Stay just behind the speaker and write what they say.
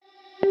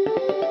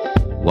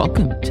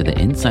Welcome to the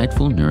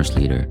Insightful Nurse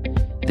Leader.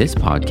 This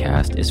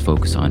podcast is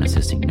focused on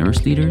assisting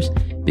nurse leaders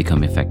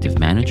become effective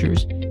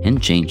managers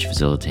and change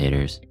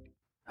facilitators.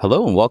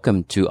 Hello and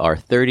welcome to our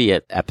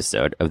 30th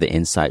episode of the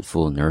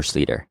Insightful Nurse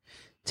Leader.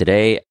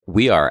 Today,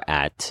 we are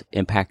at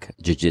Impact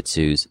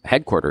Jiu-Jitsu's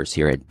headquarters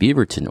here at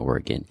Beaverton,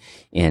 Oregon.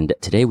 And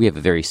today we have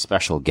a very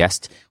special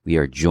guest. We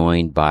are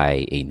joined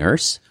by a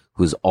nurse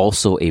who's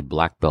also a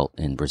black belt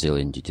in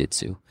Brazilian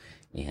Jiu-Jitsu.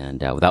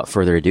 And without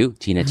further ado,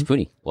 Tina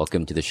Tappouni,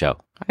 welcome to the show.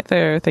 Hi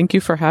there. Thank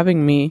you for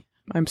having me.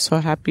 I'm so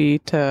happy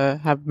to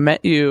have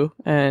met you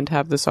and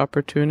have this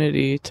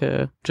opportunity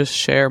to just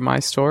share my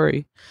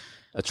story.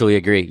 I truly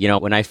agree. You know,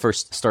 when I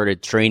first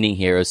started training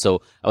here,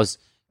 so I was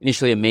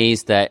initially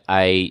amazed that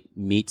I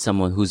meet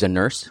someone who's a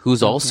nurse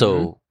who's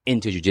also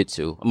into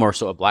jiu-jitsu, more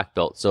so a black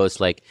belt. So it's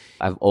like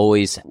I've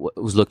always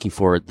was looking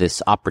for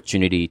this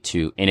opportunity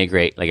to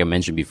integrate, like I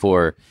mentioned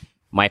before,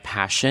 my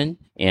passion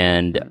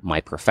and my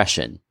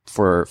profession.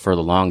 For the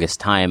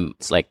longest time,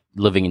 it's like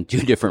living in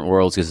two different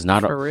worlds because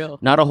not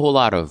a whole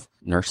lot of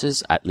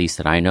nurses, at least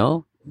that I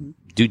know,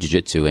 do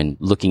jiu-jitsu. And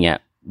looking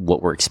at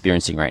what we're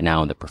experiencing right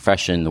now in the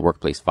profession, the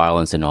workplace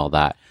violence and all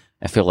that,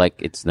 I feel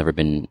like it's never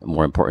been a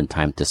more important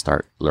time to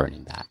start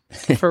learning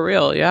that. For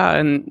real, yeah.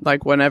 And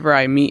like whenever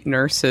I meet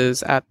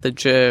nurses at the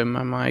gym,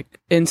 I'm like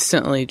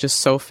instantly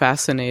just so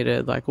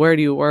fascinated. Like, where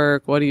do you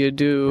work? What do you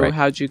do? Right.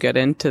 How'd you get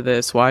into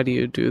this? Why do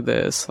you do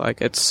this? Like,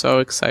 it's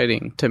so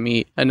exciting to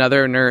meet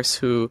another nurse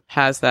who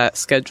has that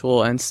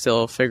schedule and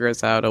still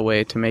figures out a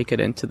way to make it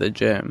into the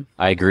gym.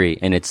 I agree.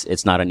 And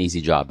it's not an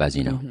easy job, as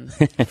you know.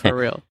 For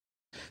real.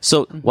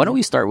 So why don't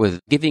we start with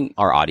giving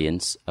our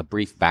audience a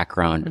brief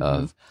background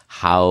of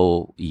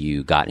how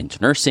you got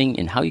into nursing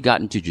and how you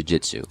got into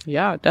jiu-jitsu?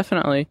 Yeah,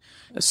 definitely.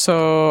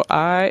 So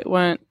I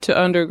went to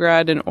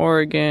undergrad in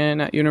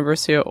Oregon at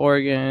University of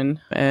Oregon,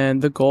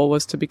 and the goal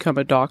was to become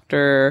a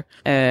doctor.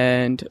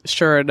 And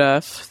sure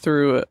enough,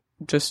 through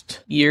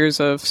just years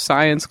of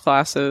science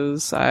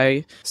classes,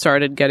 I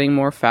started getting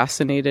more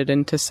fascinated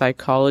into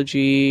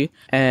psychology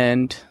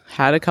and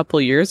had a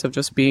couple years of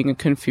just being a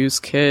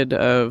confused kid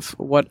of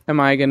what am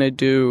I going to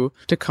do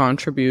to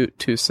contribute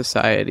to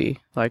society?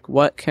 Like,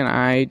 what can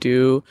I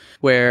do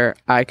where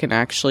I can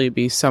actually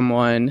be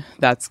someone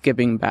that's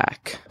giving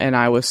back? And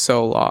I was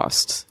so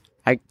lost.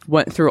 I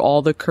went through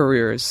all the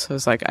careers. I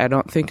was like, I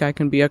don't think I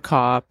can be a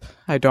cop.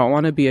 I don't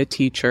want to be a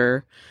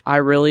teacher. I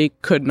really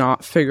could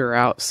not figure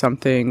out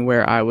something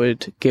where I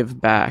would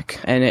give back.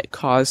 And it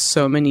caused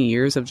so many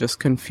years of just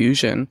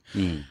confusion.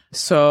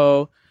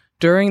 So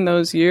during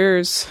those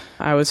years,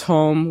 I was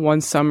home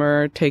one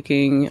summer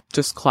taking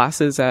just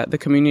classes at the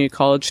community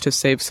college to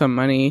save some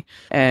money.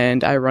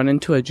 And I run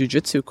into a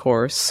jiu-jitsu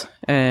course.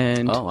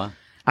 And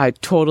I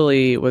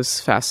totally was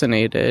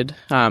fascinated.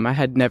 I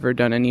had never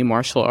done any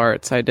martial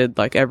arts. I did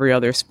like every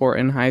other sport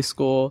in high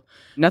school.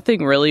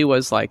 Nothing really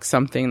was like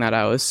something that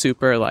I was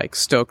super like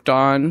stoked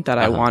on that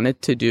I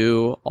wanted to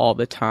do all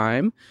the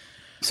time.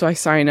 So I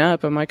sign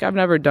up. I'm like, I've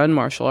never done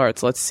martial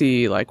arts. Let's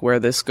see like where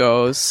this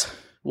goes.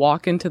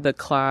 Walk into the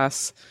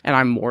class and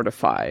I'm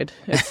mortified.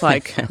 It's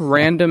like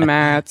random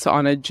mats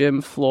on a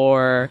gym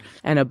floor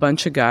and a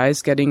bunch of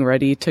guys getting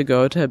ready to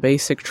go to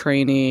basic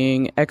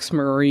training,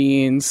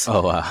 ex-Marines.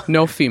 Oh, wow.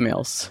 No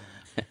females.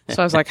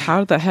 So I was like,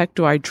 how the heck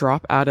do I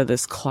drop out of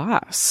this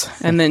class?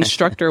 And the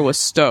instructor was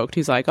stoked.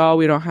 He's like, oh,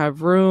 we don't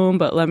have room,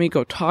 but let me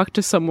go talk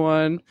to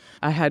someone.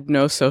 I had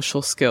no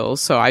social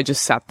skills, so I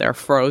just sat there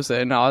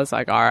frozen. I was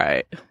like, all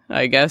right,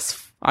 I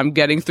guess I'm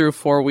getting through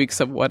 4 weeks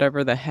of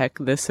whatever the heck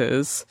this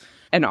is.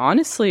 And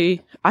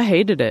honestly, I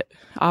hated it.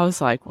 I was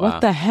like,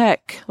 what the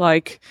heck?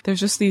 Like, there's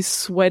just these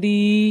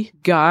sweaty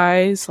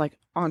guys, like,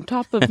 on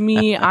top of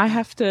me. I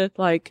have to,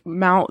 like,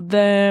 mount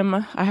them.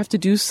 I have to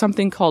do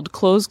something called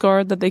close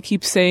guard that they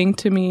keep saying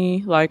to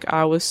me. Like,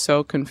 I was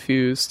so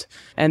confused.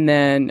 And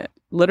then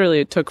literally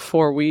it took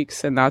 4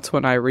 weeks, and that's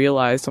when I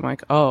realized, I'm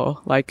like,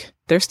 oh, like,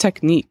 there's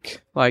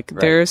technique. Like,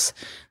 there's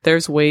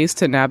ways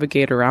to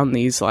navigate around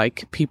these,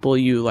 like, people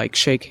you, like,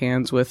 shake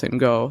hands with and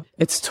go.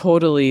 It's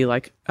totally,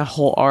 like, a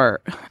whole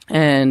art.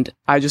 And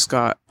I just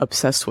got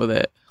obsessed with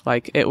it.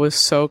 Like, it was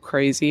so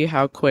crazy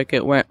how quick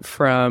it went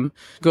from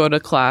go to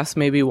class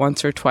maybe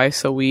once or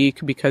twice a week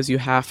because you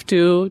have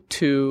to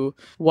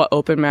what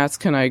open mats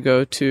can I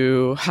go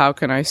to? How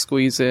can I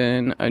squeeze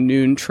in a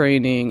noon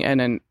training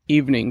and an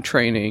evening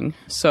training?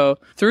 So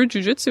through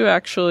jiu-jitsu,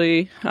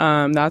 actually,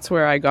 that's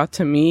where I got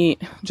to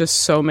meet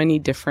just so many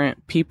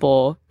different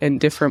people in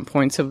different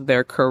points of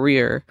their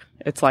career.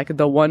 It's like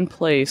the one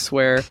place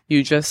where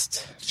you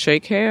just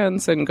shake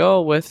hands and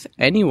go with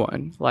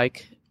anyone.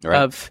 Like,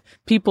 of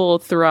people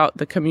throughout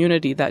the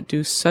community that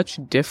do such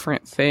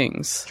different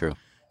things. True.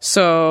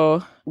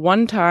 So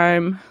one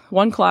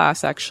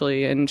class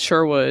actually in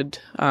Sherwood,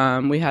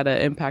 we had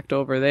an impact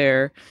over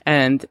there,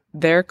 and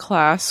their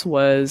class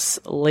was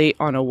late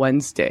on a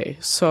Wednesday.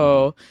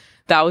 So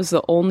that was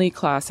the only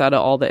class out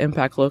of all the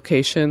impact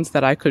locations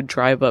that I could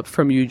drive up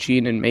from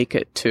Eugene and make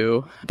it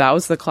to. That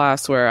was the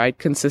class where I'd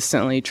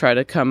consistently try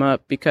to come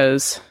up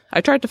because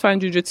I tried to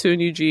find jiu-jitsu in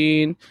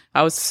Eugene.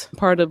 I was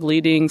part of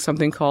leading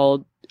something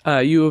called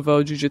U of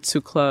O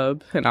Jiu-Jitsu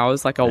club, and I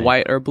was like a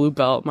white or blue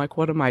belt. I'm like,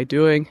 what am I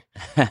doing?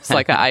 It's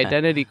like an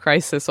identity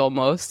crisis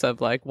almost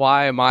of like,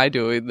 why am I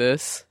doing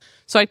this?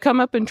 So I'd come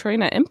up and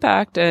train at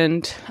Impact,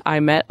 and I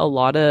met a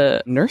lot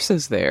of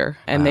nurses there,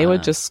 and they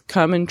would just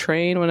come and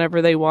train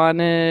whenever they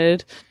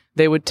wanted.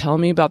 They would tell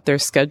me about their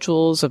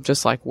schedules of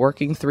just like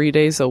working 3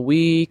 days a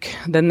week.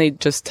 Then they'd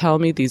just tell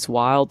me these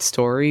wild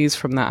stories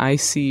from the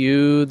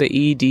ICU, the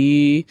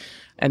ED,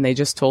 and they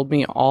just told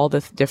me all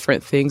the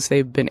different things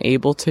they've been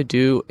able to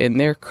do in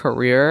their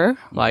career.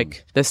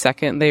 Like the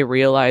second they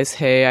realize,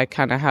 hey, I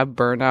kind of have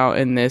burnout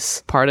in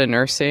this part of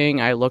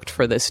nursing, I looked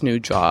for this new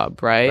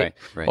job, right?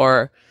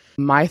 Or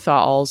my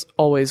thought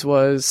always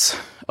was,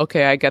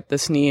 okay, I get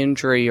this knee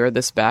injury or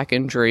this back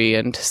injury,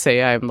 and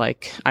say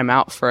I'm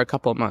out for a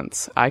couple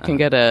months. I can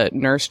get a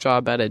nurse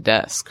job at a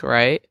desk,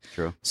 right?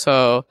 True.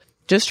 So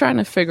just trying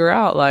to figure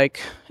out,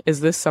 like,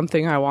 is this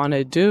something I want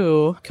to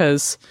do?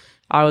 Because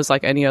I was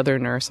like any other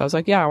nurse. I was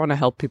like, yeah, I want to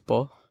help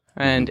people.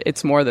 And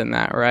it's more than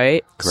that,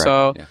 right? Correct.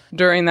 So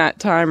during that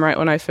time, right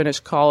when I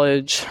finished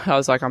college, I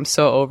was like, I'm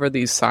so over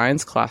these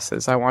science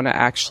classes. I want to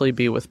actually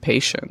be with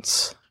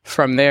patients.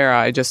 From there,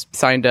 I just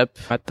signed up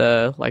at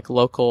the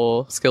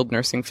local skilled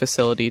nursing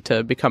facility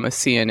to become a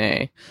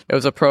CNA. It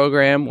was a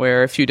program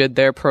where if you did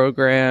their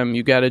program,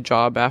 you get a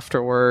job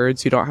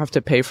afterwards. You don't have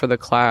to pay for the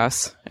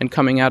class. And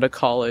coming out of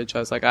college, I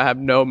was like, I have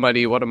no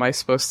money. What am I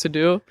supposed to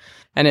do?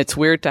 And it's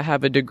weird to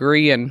have a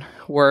degree and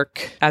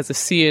work as a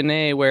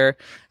CNA where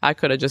I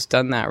could have just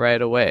done that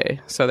right away.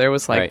 So there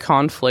was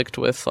conflict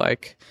with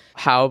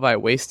how have I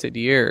wasted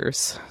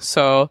years?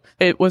 So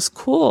it was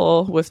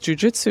cool with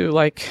jiu-jitsu.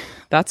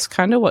 That's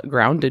kind of what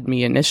grounded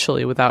me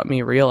initially without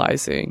me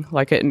realizing.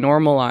 It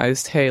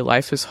normalized, hey,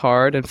 life is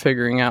hard, and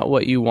figuring out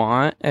what you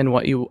want and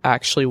what you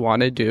actually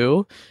want to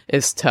do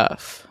is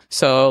tough.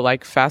 So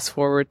fast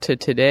forward to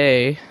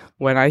today,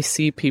 when I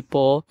see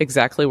people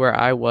exactly where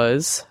I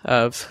was,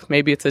 of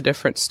maybe it's a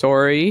different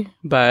story,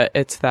 but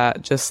it's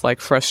that just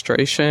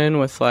frustration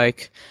with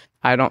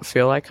I don't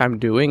feel like I'm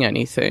doing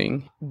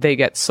anything. They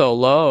get so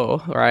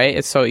low, right?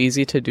 It's so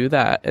easy to do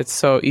that. It's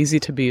so easy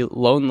to be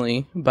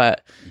lonely,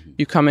 but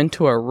you come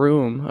into a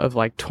room of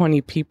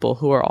 20 people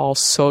who are all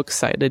so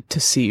excited to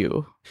see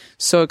you,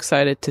 so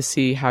excited to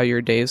see how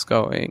your day's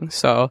going.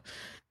 So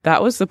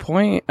that was the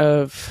point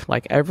of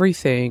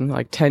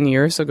everything 10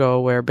 years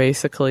ago, where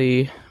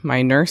basically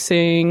my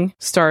nursing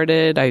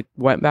started. I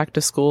went back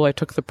to school. I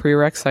took the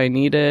prereqs I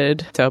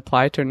needed to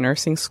apply to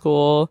nursing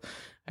school.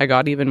 I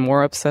got even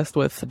more obsessed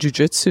with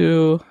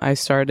jiu-jitsu. I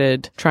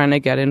started trying to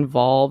get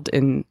involved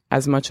in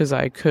as much as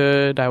I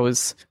could. I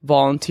was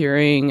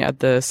volunteering at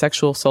the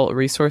Sexual Assault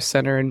Resource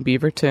Center in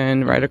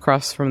Beaverton, right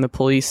across from the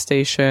police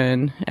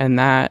station. And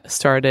that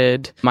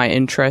started my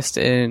interest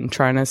in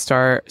trying to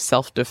start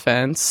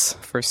self-defense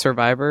for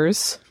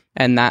survivors.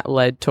 And that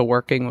led to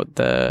working with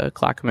the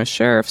Clackamas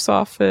Sheriff's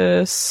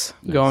Office,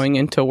 going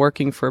into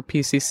working for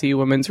PCC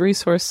Women's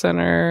Resource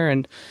Center.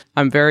 And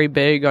I'm very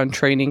big on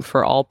training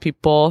for all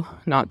people,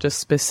 not just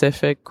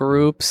specific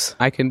groups.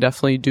 I can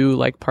definitely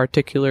do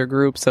particular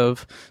groups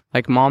of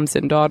moms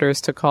and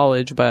daughters to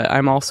college, but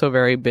I'm also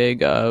very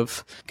big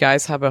of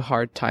guys have a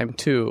hard time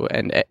too.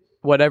 And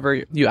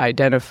whatever you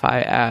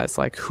identify as,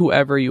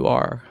 whoever you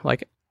are,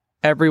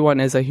 everyone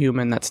is a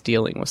human that's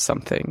dealing with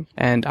something,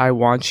 and I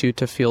want you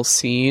to feel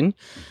seen.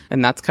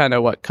 And that's kind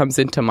of what comes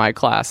into my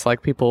class.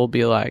 People will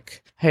be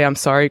like, hey, I'm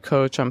sorry,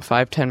 coach, I'm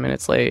 5-10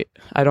 minutes late.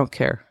 I don't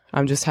care.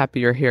 I'm just happy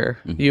you're here.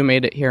 You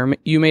made it here.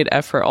 You made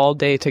effort all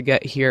day to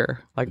get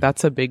here.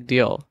 That's a big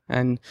deal.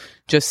 And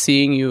just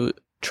seeing you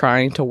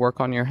trying to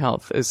work on your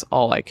health is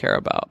all I care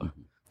about.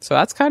 So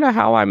that's kind of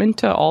how I'm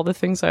into all the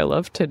things I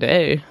love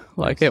today.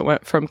 It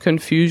went from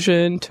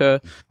confusion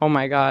to, oh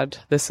my God,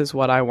 this is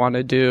what I want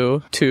to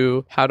do,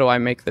 to how do I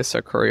make this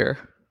a career?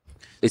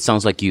 It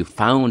sounds like you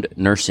found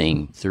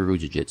nursing through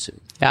jiu-jitsu.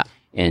 Yeah.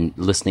 And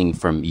listening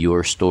from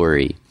your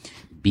story,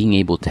 being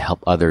able to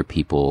help other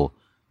people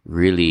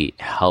really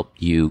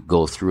helped you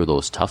go through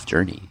those tough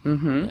journeys.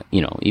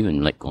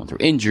 Even going through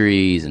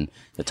injuries and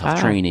the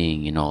tough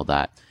training and all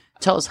that.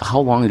 Tell us,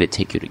 how long did it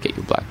take you to get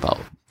your black belt?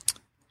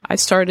 I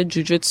started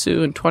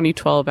jiu-jitsu in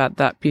 2012 at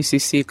that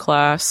PCC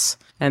class,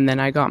 and then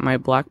I got my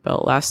black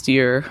belt last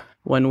year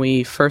when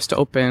we first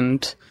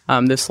opened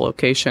this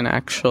location,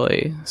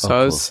 actually. So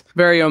I was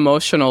very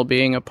emotional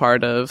being a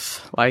part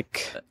of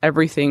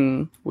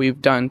everything we've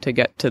done to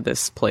get to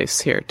this place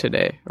here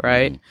today,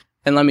 right?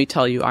 And let me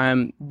tell you, I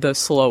am the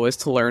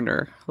slowest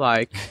learner.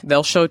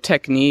 They'll show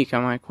technique.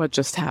 I'm like, what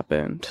just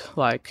happened?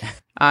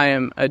 I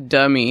am a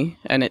dummy,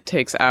 and it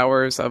takes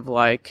hours of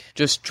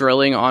just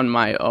drilling on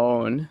my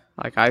own.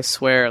 I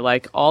swear,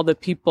 all the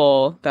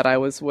people that I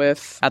was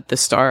with at the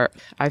start,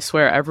 I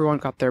swear everyone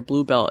got their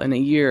blue belt in a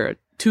year,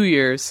 2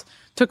 years.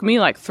 Took me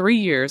 3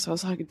 years. I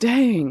was like,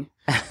 dang,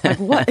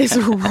 what is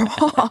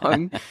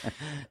wrong?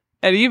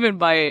 And even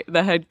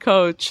the head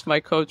coach, my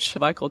coach,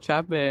 Michael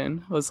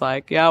Chapman, was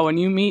like, yeah, when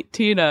you meet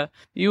Tina,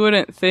 you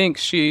wouldn't think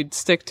she'd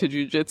stick to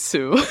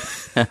jujitsu.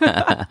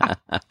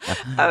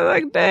 I was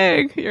like,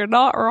 dang, you're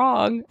not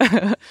wrong.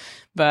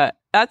 But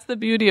that's the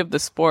beauty of the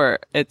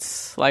sport.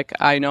 It's like,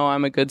 I know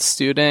I'm a good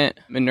student.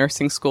 In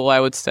nursing school, I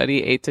would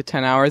study 8 to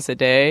 10 hours a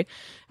day.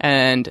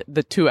 And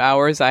the 2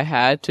 hours I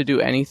had to do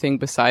anything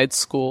besides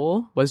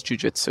school was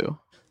jujitsu.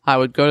 I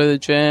would go to the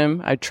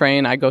gym, I'd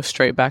train, I'd go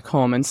straight back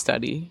home and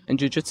study. And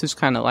jujitsu is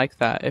kind of like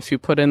that. If you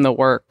put in the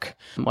work,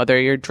 whether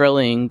you're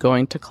drilling,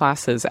 going to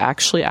classes,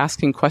 actually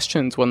asking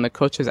questions when the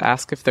coaches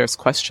ask if there's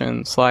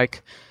questions,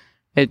 like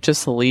it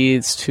just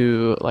leads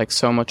to like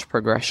so much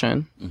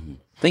progression. Mm-hmm.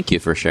 Thank you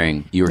for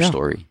sharing your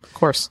story. Of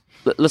course.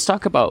 Let's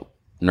talk about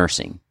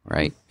nursing,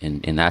 right?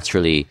 And that's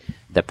really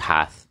the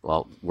path.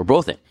 Well, we're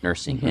both in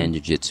nursing and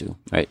jiu-jitsu,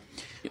 right?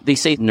 They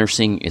say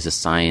nursing is a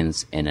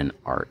science and an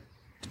art.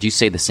 Did you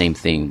say the same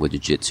thing with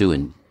jiu-jitsu,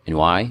 and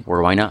why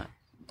or why not?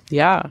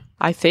 Yeah,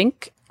 I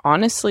think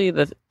honestly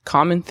the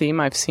common theme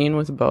I've seen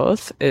with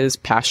both is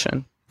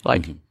passion.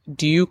 Like,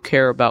 do you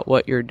care about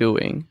what you're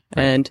doing?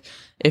 Right. And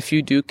if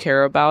you do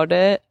care about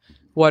it,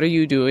 what are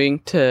you doing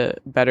to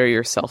better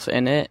yourself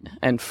in it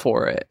and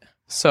for it?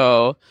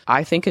 So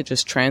I think it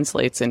just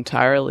translates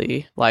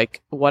entirely.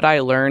 Like what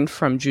I learned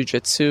from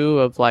jujitsu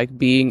of like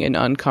being in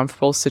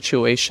uncomfortable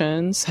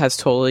situations has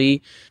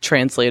totally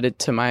translated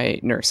to my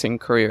nursing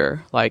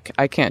career. Like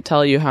I can't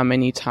tell you how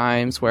many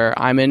times where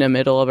I'm in the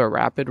middle of a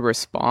rapid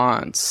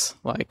response,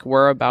 like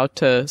we're about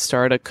to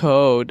start a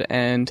code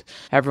and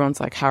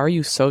everyone's like, how are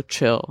you so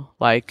chill?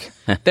 Like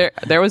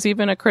there was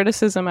even a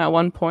criticism at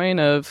one point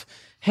of,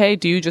 hey,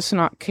 do you just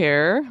not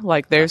care?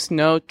 Like there's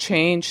no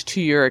change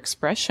to your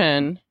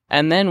expression.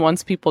 And then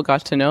once people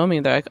got to know me,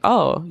 they're like,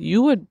 oh,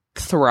 you would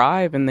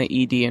thrive in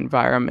the ED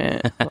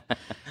environment.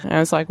 And I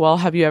was like, well,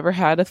 have you ever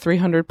had a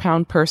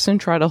 300-pound person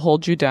try to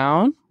hold you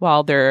down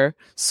while their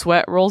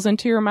sweat rolls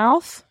into your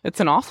mouth? It's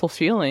an awful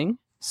feeling.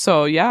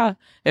 So yeah,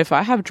 if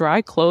I have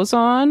dry clothes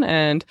on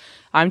and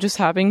I'm just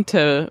having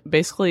to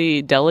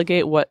basically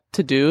delegate what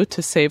to do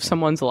to save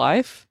someone's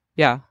life,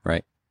 yeah.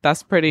 Right.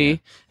 That's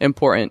pretty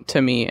important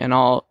to me, and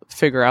I'll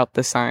figure out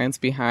the science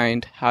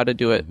behind how to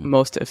do it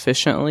most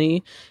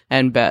efficiently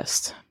and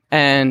best.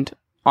 And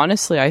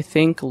honestly, I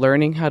think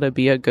learning how to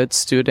be a good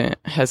student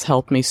has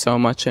helped me so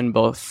much in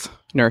both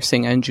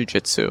nursing and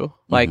jiu-jitsu.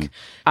 Like,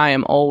 I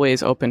am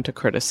always open to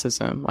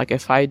criticism. Like,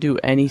 if I do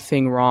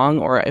anything wrong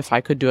or if I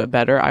could do it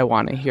better, I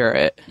want to hear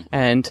it.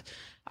 And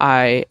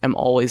I am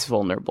always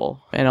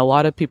vulnerable. And a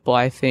lot of people,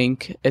 I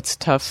think it's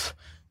tough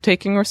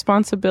taking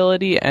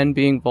responsibility and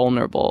being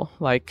vulnerable.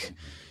 Like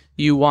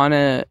you want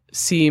to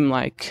seem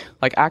like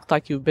act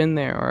like you've been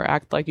there or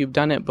act like you've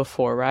done it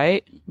before,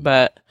 right?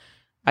 But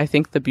I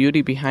think the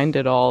beauty behind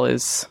it all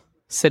is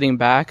sitting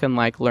back and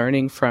like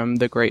learning from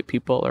the great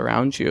people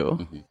around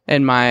you.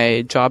 In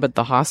my job at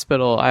the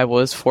hospital, I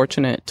was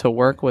fortunate to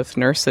work with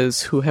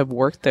nurses who have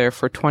worked there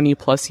for 20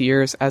 plus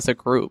years as a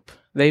group.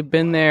 They've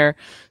been there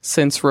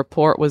since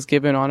report was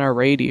given on our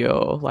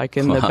radio, like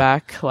in the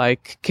back,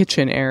 like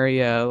kitchen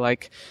area.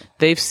 Like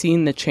they've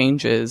seen the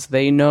changes.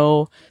 They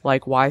know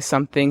like why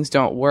some things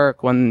don't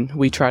work when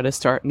we try to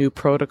start new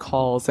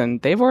protocols,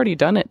 and they've already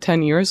done it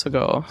 10 years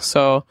ago.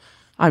 So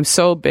I'm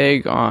so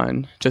big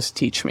on just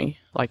teach me,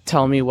 like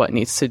tell me what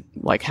needs to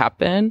like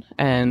happen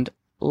and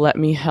let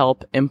me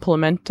help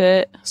implement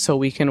it so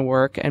we can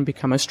work and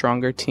become a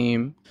stronger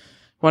team.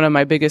 One of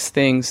my biggest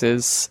things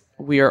is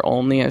we are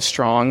only as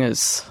strong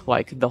as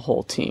like the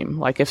whole team.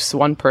 Like if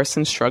one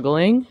person's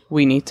struggling,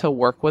 we need to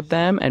work with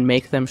them and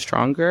make them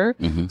stronger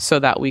so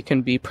that we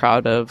can be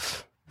proud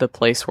of the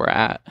place we're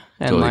at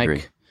and totally like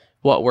agree.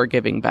 What we're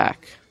giving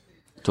back.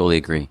 Totally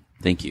agree.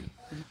 Thank you.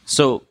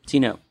 So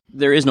Tina,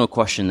 there is no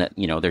question that,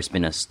 there's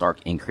been a stark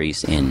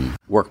increase in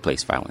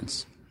workplace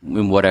violence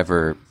in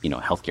whatever,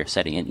 healthcare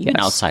setting and even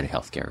outside of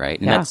healthcare,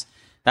 right? And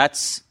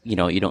that's, you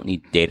don't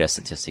need data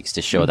statistics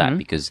to show that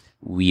because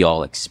we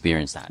all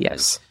experience that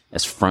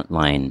as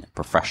frontline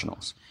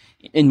professionals.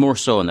 And more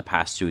so in the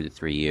past 2 to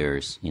 3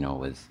 years,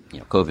 with,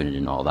 COVID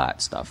and all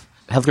that stuff.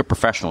 Healthcare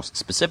professionals,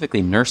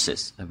 specifically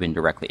nurses, have been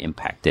directly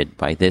impacted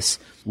by this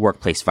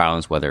workplace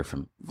violence, whether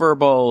from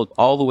verbal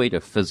all the way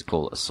to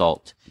physical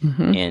assault.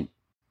 And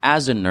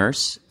as a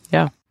nurse,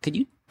 could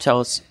you tell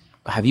us,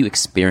 have you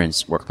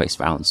experienced workplace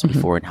violence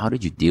before and how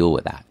did you deal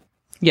with that?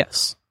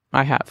 Yes,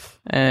 I have.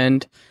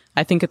 And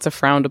I think it's a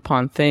frowned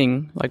upon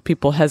thing. Like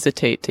people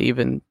hesitate to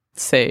even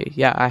say,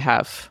 yeah, I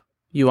have.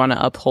 You want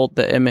to uphold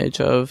the image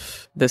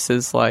of this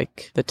is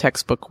like the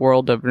textbook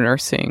world of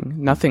nursing.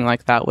 Nothing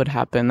like that would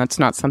happen. That's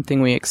not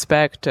something we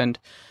expect. And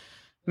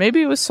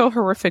maybe it was so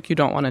horrific you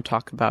don't want to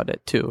talk about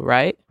it too,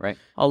 right? Right.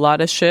 A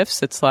lot of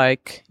shifts, it's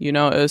like, it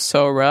was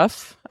so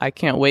rough. I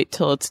can't wait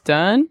till it's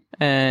done.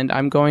 And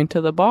I'm going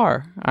to the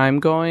bar. I'm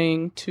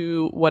going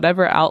to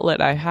whatever outlet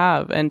I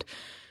have. And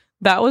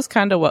that was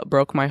kind of what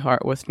broke my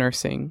heart with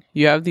nursing.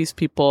 You have these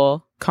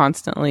people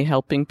constantly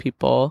helping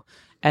people,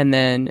 and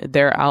then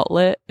their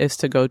outlet is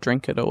to go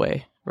drink it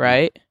away,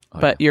 right?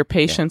 But your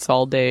patients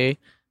all day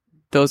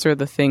those are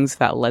the things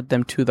that led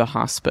them to the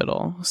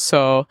hospital.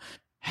 So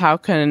how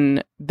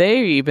can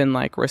they even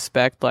like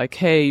respect like,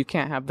 hey, you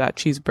can't have that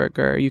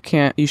cheeseburger.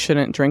 You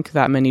shouldn't drink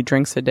that many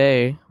drinks a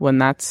day when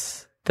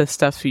that's the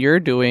stuff you're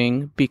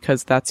doing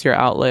because that's your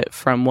outlet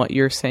from what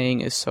you're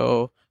saying is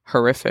so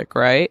horrific,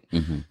 right?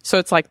 Mm-hmm. So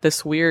it's like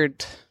this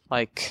weird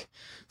like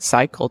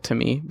cycle to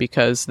me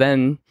because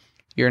then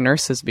your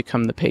nurses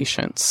become the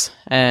patients.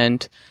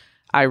 And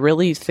I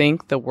really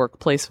think the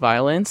workplace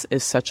violence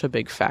is such a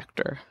big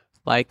factor.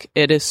 Like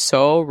it is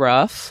so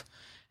rough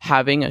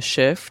having a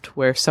shift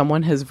where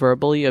someone has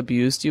verbally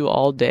abused you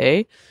all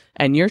day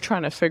and you're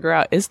trying to figure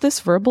out, is this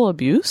verbal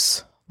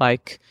abuse?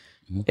 Like,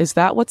 is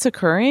that what's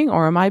occurring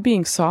or am I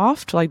being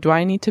soft? Like, do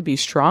I need to be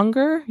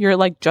stronger? You're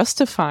like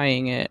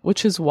justifying it,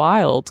 which is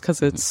wild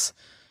because it's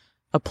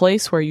a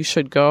place where you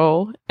should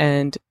go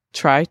and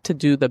try to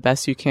do the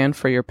best you can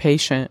for your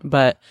patient.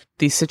 But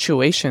these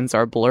situations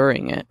are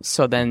blurring it.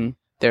 So then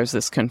there's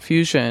this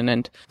confusion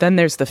and then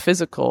there's the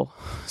physical.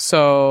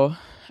 So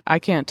I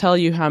can't tell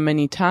you how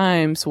many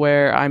times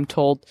where I'm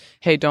told,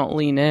 hey, don't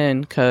lean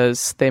in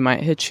because they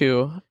might hit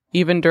you.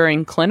 Even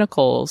during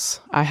clinicals,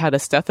 I had a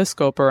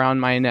stethoscope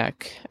around my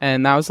neck.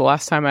 And that was the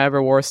last time I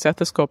ever wore a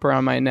stethoscope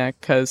around my neck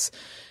because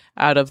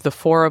out of the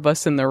 4 of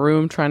us in the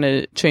room trying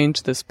to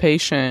change this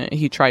patient,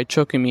 he tried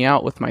choking me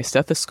out with my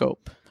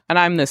stethoscope. And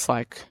I'm this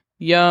like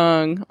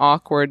young,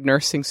 awkward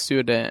nursing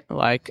student.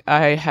 Like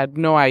I had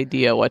no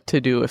idea what to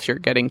do if you're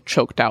getting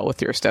choked out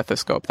with your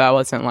stethoscope. That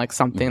wasn't like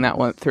something that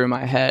went through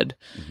my head.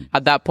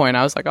 At that point,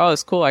 I was like, oh,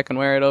 it's cool. I can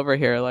wear it over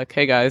here. Like,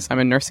 hey guys, I'm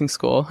in nursing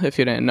school if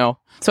you didn't know.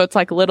 So it's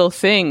like little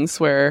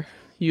things where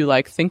you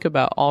like think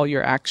about all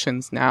your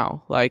actions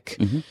now. Like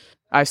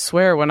I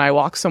swear when I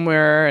walk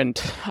somewhere and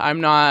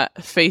I'm not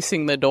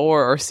facing the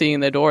door or seeing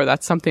the door,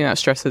 that's something that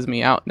stresses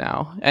me out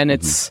now. And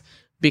it's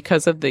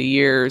because of the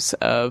years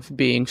of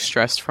being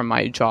stressed from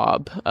my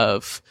job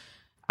of,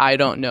 I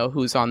don't know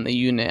who's on the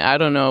unit. I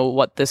don't know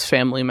what this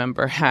family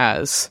member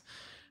has.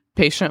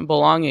 Patient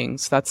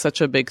belongings, that's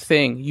such a big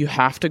thing. You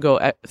have to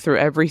go through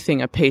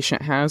everything a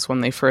patient has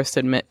when they first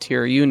admit to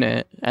your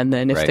unit. And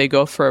then if they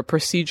go for a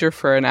procedure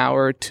for an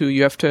hour or two,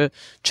 you have to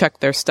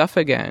check their stuff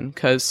again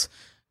because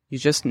you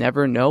just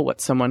never know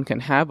what someone can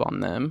have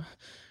on them.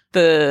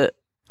 The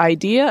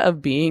idea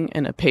of being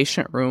in a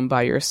patient room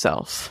by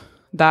yourself,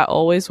 that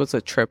always was a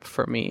trip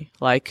for me.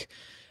 Like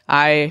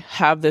I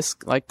have this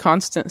like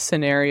constant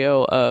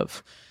scenario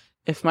of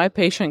if my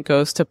patient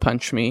goes to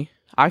punch me,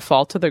 I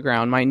fall to the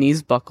ground, my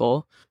knees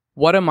buckle.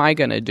 What am I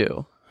going to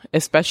do?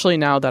 Especially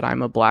now that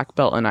I'm a black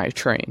belt and I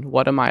train.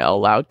 What am I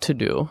allowed to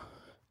do?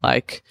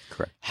 Like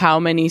how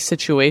many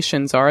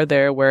situations are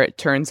there where it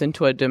turns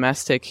into a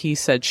domestic he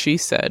said, she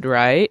said,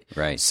 right?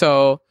 Right.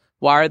 So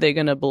why are they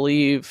going to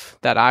believe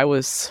that I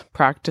was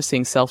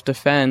practicing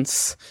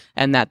self-defense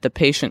and that the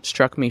patient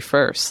struck me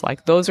first?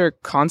 Like those are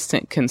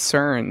constant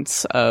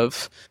concerns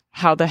of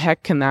how the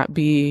heck can that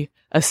be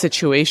a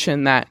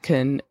situation that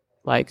can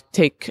like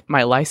take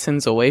my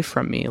license away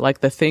from me?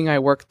 Like the thing I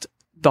worked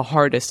the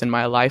hardest in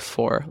my life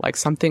for, like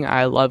something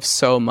I love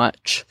so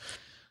much.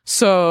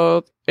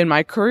 So in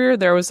my career,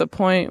 there was a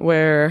point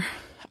where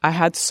I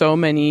had so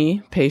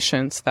many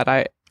patients that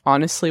I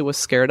honestly was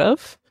scared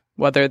of,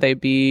 whether they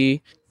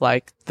be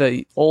like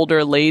the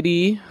older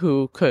lady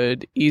who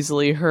could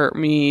easily hurt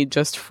me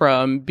just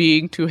from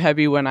being too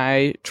heavy when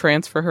I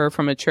transfer her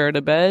from a chair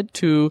to bed,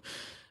 to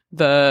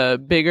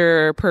the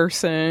bigger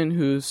person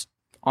who's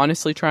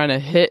honestly trying to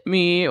hit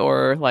me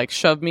or like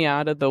shove me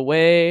out of the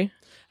way.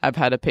 I've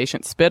had a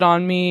patient spit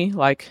on me.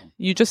 Like,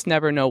 you just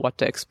never know what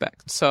to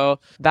expect. So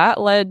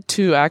that led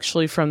to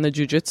actually, from the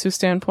jiu-jitsu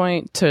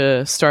standpoint,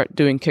 to start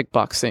doing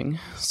kickboxing.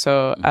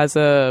 So as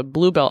a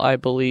blue belt, I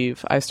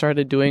believe, I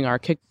started doing our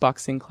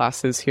kickboxing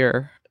classes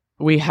here.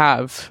 We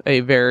have a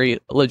very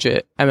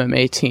legit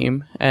MMA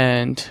team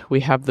and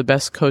we have the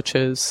best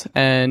coaches.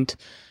 And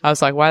I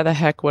was like, why the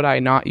heck would I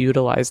not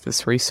utilize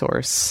this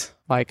resource?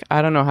 Like,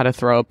 I don't know how to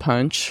throw a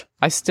punch.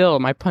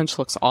 My punch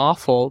looks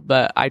awful,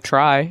 but I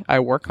try. I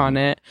work on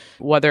it,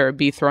 whether it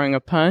be throwing a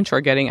punch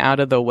or getting out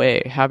of the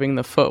way, having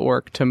the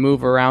footwork to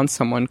move around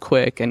someone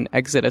quick and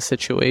exit a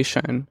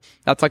situation.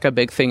 That's like a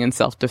big thing in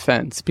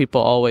self-defense. People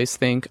always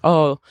think,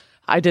 oh,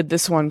 I did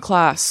this one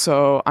class,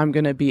 so I'm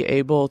going to be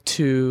able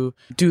to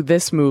do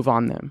this move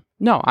on them.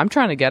 No, I'm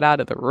trying to get out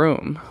of the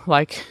room.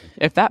 Like,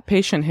 if that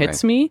patient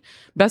hits me,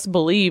 best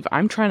believe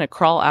I'm trying to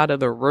crawl out of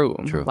the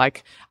room. True.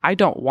 Like, I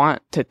don't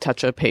want to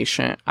touch a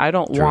patient. I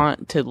don't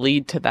want to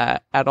lead to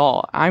that at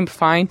all. I'm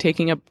fine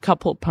taking a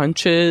couple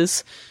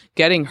punches,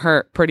 getting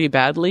hurt pretty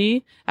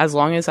badly, as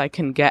long as I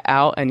can get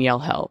out and yell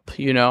help,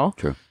 you know?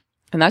 True.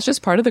 And that's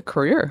just part of the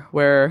career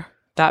where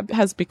that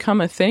has become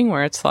a thing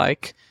where it's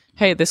like,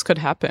 hey, this could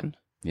happen.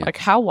 Yeah. Like,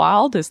 how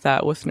wild is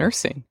that with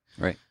nursing?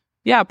 Right.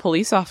 Yeah,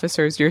 police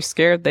officers, you're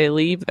scared they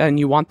leave and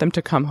you want them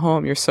to come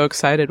home. You're so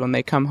excited when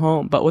they come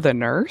home. But with a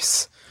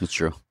nurse? It's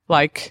true.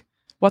 Like,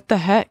 what the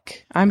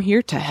heck? I'm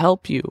here to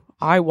help you.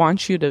 I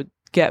want you to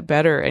get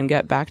better and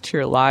get back to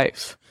your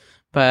life.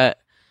 But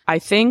I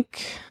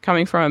think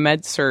coming from a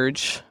med surg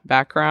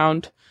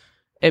background,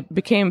 it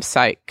became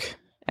psych.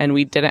 and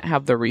we didn't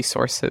have the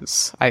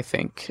resources, I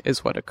think,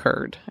 is what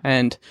occurred.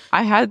 And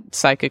I had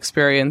psych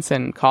experience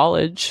in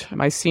college.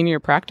 My senior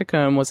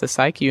practicum was a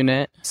psych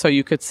unit. So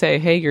you could say,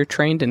 hey, you're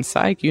trained in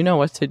psych. You know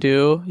what to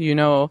do. You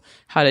know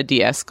how to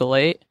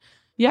de-escalate.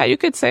 Yeah, you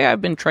could say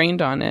I've been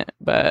trained on it,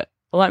 but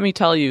let me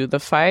tell you, the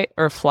fight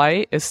or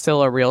flight is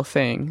still a real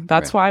thing.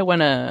 That's why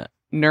when a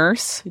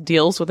nurse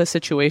deals with a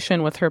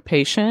situation with her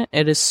patient,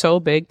 it is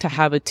so big to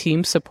have a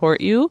team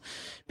support you,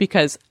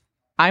 because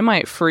I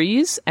might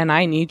freeze and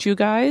I need you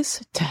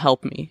guys to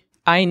help me.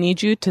 I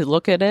need you to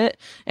look at it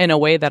in a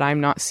way that I'm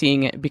not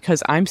seeing it,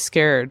 because I'm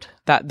scared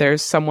that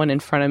there's someone in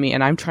front of me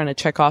and I'm trying to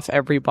check off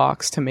every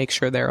box to make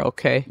sure they're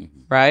okay,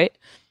 right?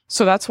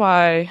 So that's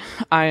why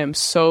I am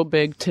so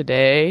big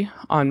today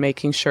on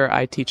making sure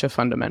I teach a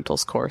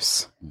fundamentals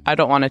course. I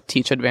don't want to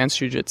teach advanced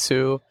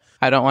jiu-jitsu.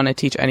 I don't want to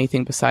teach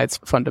anything besides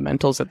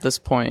fundamentals at this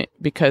point,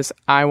 because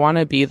I want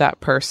to be that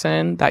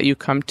person that you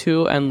come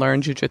to and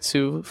learn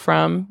jiu-jitsu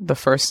from the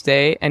first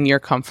day and you're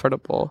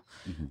comfortable.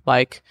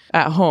 Like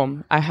at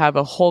home, I have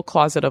a whole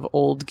closet of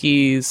old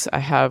gis. I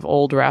have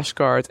old rash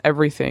guards,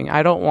 everything.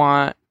 I don't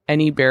want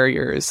any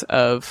barriers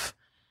of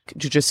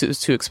jiu-jitsu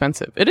is too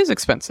expensive. It is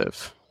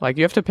expensive. Like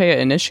you have to pay an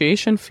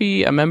initiation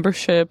fee, a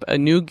membership, a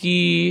new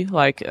gi.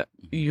 Like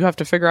you have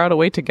to figure out a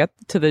way to get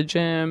to the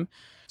gym.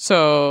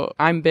 So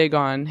I'm big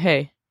on,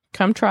 hey,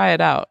 come try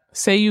it out.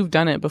 Say you've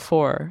done it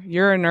before.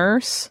 You're a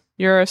nurse.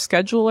 You're a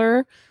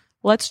scheduler.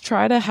 Let's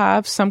try to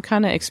have some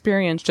kind of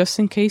experience just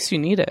in case you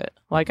need it.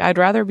 Like I'd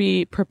rather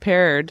be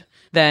prepared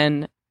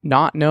than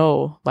not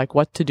know like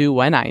what to do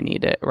when I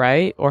need it,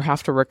 right? Or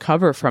have to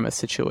recover from a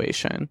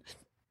situation.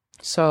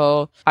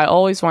 So I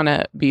always want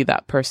to be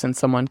that person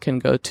someone can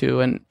go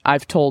to. And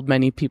I've told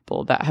many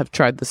people that have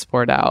tried the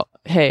sport out,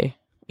 hey,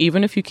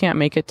 even if you can't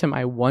make it to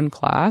my one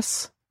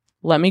class,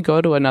 let me go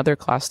to another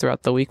class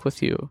throughout the week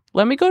with you.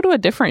 Let me go to a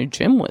different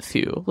gym with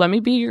you. Let me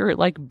be your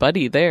like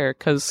buddy there,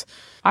 because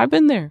I've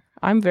been there.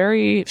 I'm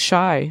very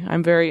shy.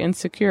 I'm very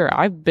insecure.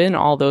 I've been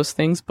all those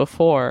things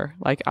before.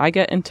 Like I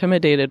get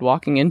intimidated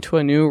walking into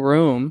a new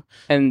room,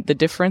 and the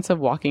difference of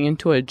walking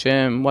into a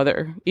gym,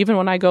 whether even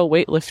when I go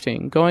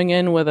weightlifting, going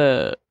in with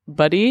a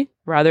buddy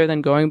rather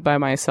than going by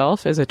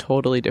myself is a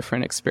totally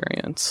different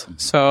experience.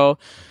 So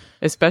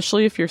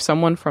especially if you're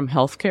someone from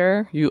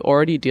healthcare, you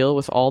already deal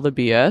with all the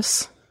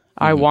BS.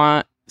 I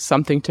want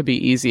something to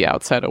be easy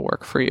outside of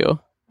work for you.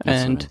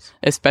 That's and so nice.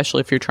 Especially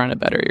if you're trying to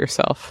better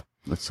yourself.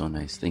 That's so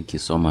nice. Thank you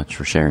so much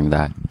for sharing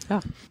that. Yeah.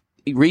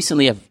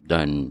 Recently, I've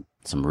done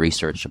some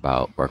research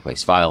about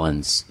workplace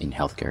violence in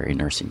healthcare, in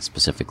nursing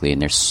specifically,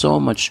 and there's so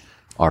much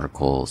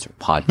articles or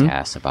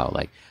podcasts about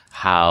like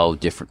how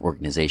different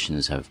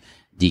organizations have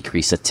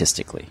decreased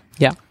statistically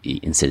the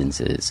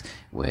incidences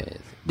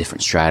with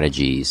different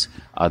strategies,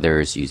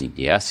 others using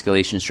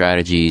de-escalation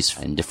strategies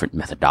and different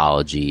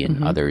methodology,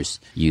 and others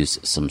use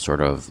some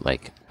sort of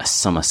like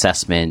some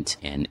assessment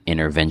and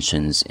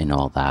interventions and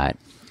all that.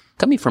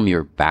 Coming from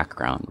your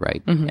background,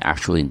 right,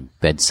 actually in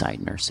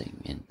bedside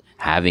nursing and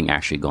having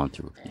actually gone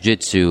through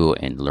Jitsu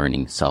and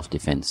learning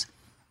self-defense,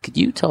 could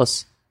you tell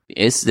us,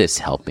 is this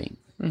helping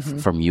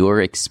from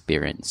your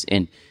experience?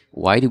 And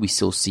why do we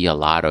still see a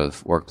lot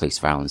of workplace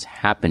violence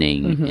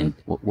happening? And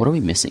what are we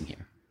missing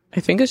here?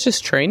 I think it's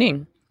just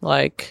training.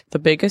 Like the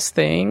biggest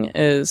thing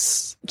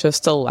is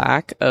just a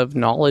lack of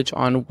knowledge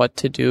on what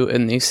to do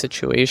in these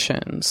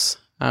situations.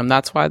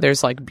 That's why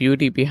there's like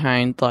beauty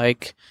behind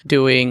like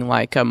doing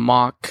like a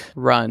mock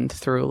run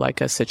through like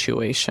a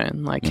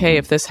situation. Like, hey,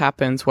 if this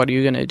happens, what are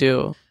you going to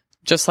do?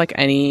 Just like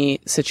any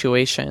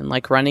situation,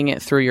 like running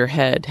it through your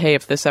head. Hey,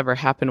 if this ever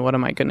happened, what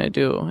am I going to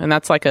do? And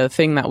that's like a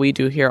thing that we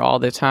do here all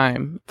the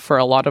time for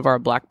a lot of our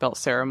black belt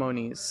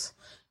ceremonies.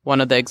 One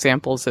of the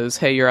examples is,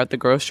 hey, you're at the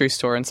grocery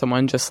store and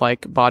someone just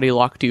like body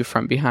locked you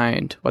from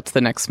behind. What's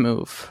the next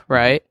move?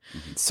 Right?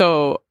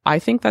 So I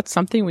think that's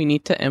something we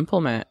need to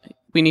implement.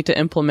 We need to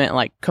implement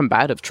like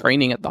combative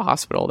training at the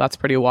hospital. That's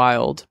pretty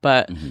wild.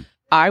 But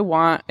I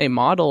want a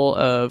model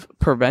of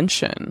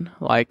prevention.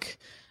 Like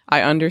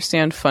I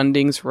understand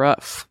funding's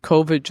rough.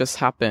 COVID just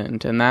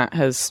happened, and that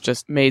has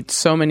just made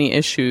so many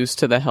issues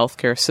to the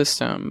healthcare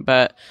system.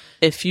 But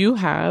if you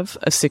have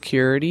a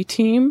security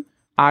team,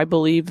 I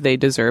believe they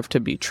deserve to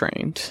be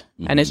trained.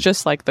 And it's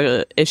just like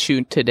the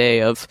issue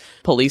today of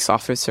police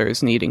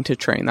officers needing to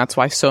train. That's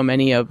why so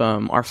many of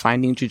them are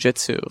finding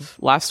jiu-jitsu.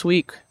 Last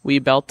week, we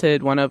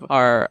belted one of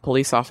our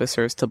police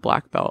officers to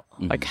black belt.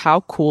 Like,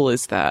 how cool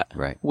is that?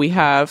 Right. We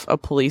have a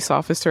police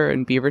officer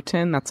in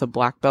Beaverton that's a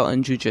black belt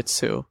in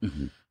jiu-jitsu.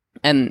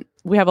 And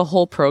we have a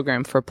whole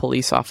program for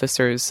police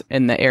officers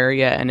in the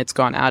area, and it's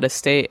gone out of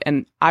state.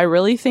 And I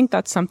really think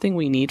that's something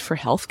we need for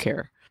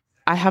healthcare.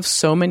 I have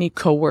so many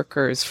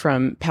coworkers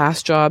from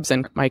past jobs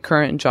and my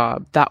current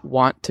job that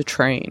want to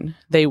train.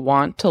 They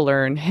want to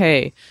learn,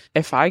 hey,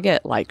 if I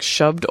get like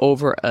shoved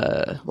over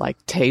a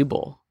like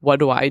table, what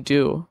do I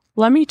do?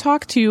 Let me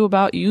talk to you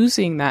about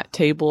using that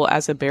table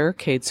as a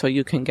barricade so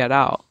you can get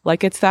out.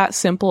 Like it's that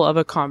simple of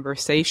a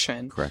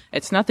conversation. Correct.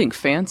 It's nothing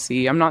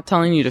fancy. I'm not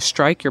telling you to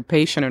strike your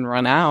patient and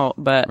run out,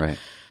 but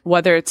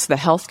whether it's the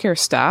healthcare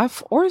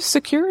staff or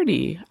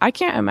security. I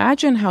can't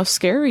imagine how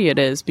scary it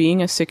is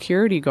being a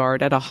security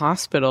guard at a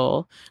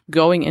hospital,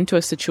 going into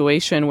a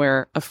situation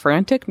where a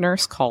frantic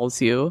nurse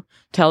calls you,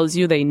 tells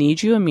you they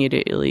need you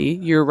immediately,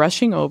 you're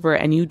rushing over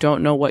and you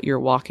don't know what you're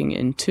walking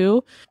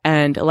into.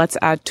 And let's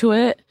add to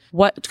it,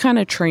 what kind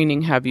of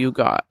training have you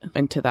got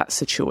into that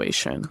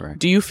situation? Correct.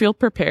 Do you feel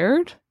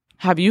prepared?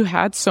 Have you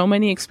had so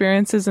many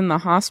experiences in the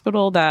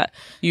hospital that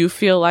you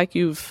feel like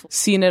you've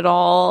seen it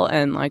all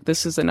and like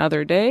this is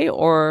another day?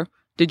 Or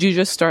did you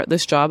just start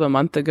this job a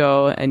month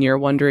ago and you're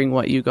wondering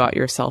what you got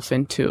yourself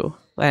into?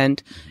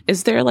 And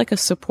is there like a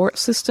support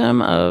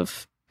system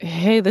of,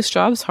 hey, this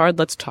job's hard,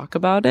 let's talk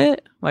about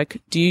it?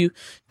 Like, do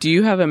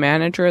you have a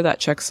manager that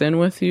checks in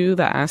with you,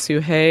 that asks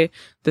you, hey,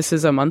 this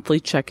is a monthly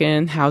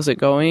check-in, how's it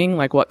going?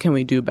 Like, what can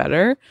we do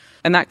better?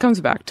 And that comes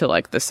back to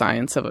like the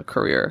science of a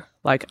career.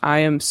 Like, I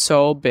am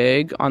so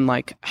big on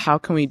like, how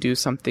can we do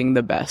something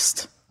the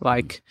best?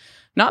 Like,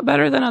 not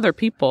better than other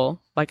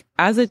people. Like,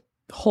 as a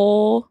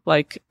whole,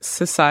 like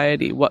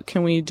society, what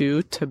can we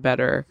do to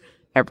better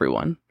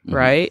everyone? Mm-hmm.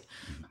 Right?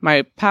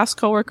 My past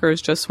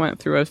coworkers just went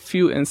through a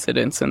few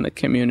incidents in the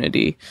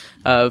community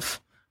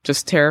of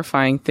just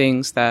terrifying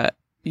things that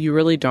you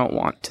really don't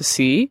want to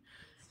see.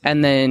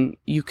 And then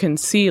you can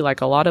see like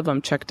a lot of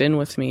them checked in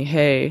with me.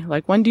 Hey,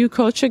 like, when do you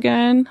coach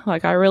again?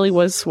 Like, I really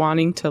was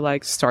wanting to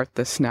like start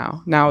this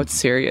now. Now it's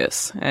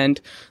serious.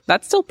 And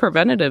that's still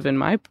preventative in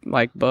my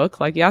like book.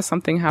 Like, yeah,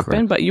 something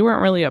happened, Correct. But you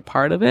weren't really a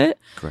part of it.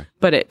 Correct.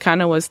 But it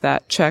kind of was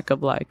that check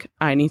of like,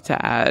 I need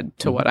to add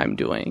to what I'm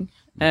doing.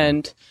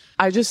 And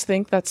I just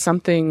think that's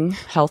something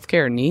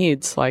healthcare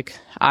needs. Like,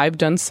 I've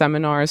done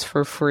seminars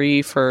for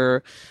free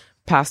for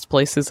past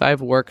places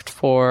I've worked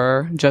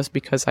for just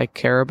because I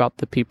care about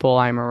the people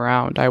I'm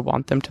around. I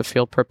want them to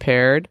feel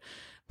prepared.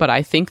 But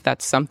I think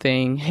that's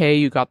something, hey,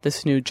 you got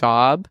this new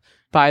job.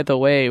 By the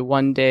way,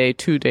 1 day,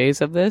 2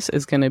 days of this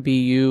is going to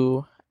be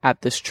you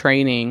at this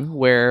training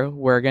where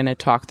we're going to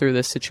talk through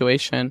this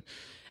situation.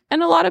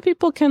 And a lot of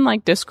people can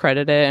like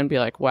discredit it and be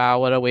like, wow,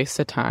 what a waste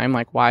of time.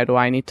 Like, why do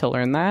I need to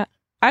learn that?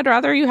 I'd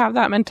rather you have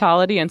that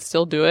mentality and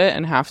still do it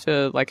and have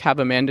to like have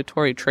a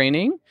mandatory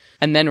training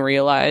and then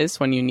realize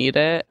when you need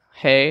it,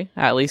 hey,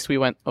 at least we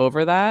went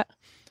over that,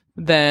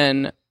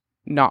 than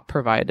not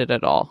provide it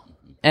at all.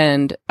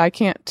 And I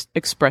can't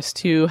express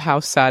to you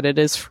how sad it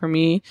is for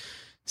me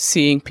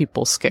seeing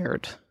people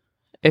scared.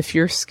 If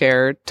you're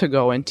scared to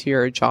go into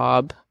your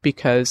job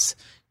because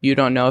you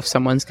don't know if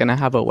someone's going to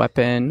have a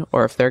weapon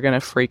or if they're going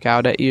to freak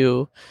out at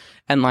you,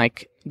 and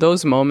like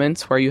those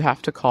moments where you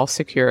have to call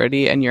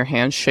security and your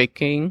hand's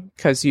shaking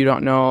because you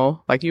don't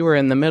know, like you were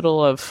in the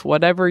middle of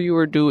whatever you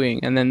were doing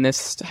and then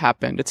this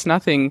happened. It's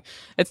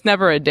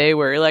never a day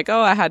where you're like,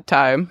 oh, I had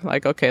time.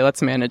 Like, okay,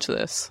 let's manage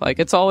this. Like,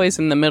 it's always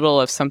in the middle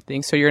of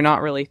something. So you're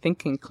not really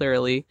thinking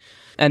clearly.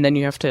 And then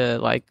you have to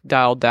like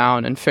dial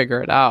down and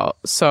figure it out.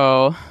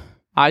 So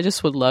I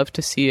just would love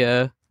to see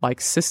a like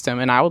system,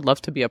 and I would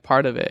love to be a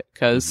part of it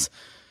because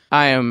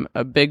I am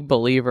a big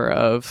believer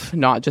of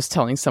not just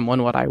telling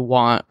someone what I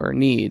want or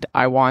need.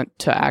 I want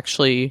to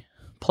actually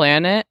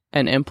plan it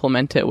and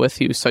implement it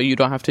with you so you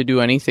don't have to do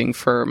anything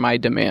for my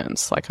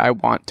demands. Like, I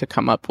want to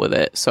come up with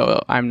it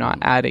so I'm not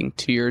adding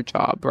to your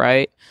job,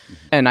 right?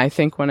 And I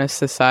think when a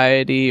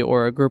society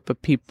or a group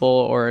of people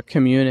or a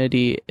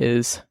community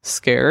is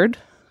scared,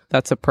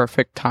 that's a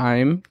perfect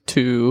time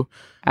to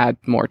add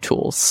more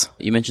tools.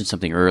 You mentioned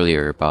something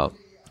earlier about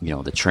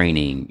the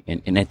training,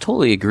 and I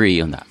totally agree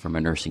on that from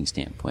a nursing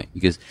standpoint,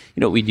 because,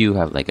 we do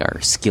have like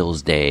our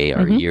skills day,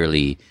 our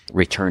yearly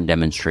return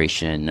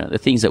demonstration, the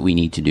things that we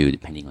need to do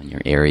depending on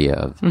your area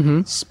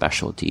of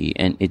specialty.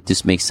 And it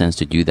just makes sense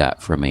to do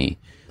that from a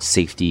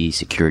safety,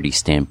 security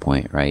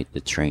standpoint, right?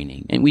 The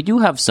training. And we do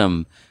have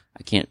some,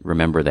 I can't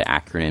remember the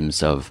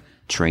acronyms of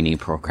training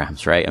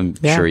programs, right? I'm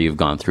sure you've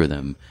gone through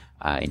them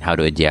in how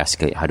to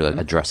de-escalate, how to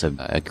address an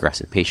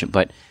aggressive patient.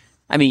 But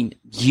I mean,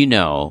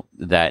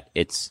 that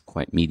it's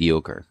quite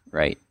mediocre,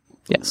 right?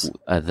 Yes.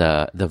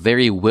 The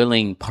very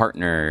willing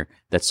partner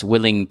that's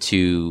willing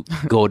to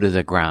go to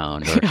the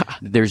ground, or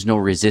there's no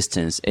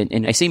resistance.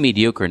 And I say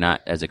mediocre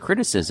not as a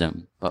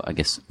criticism, but I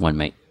guess one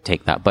might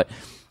take that, but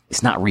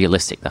it's not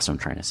realistic. That's what I'm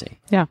trying to say.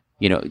 Yeah.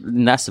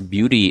 And that's the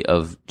beauty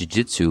of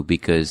jiu-jitsu,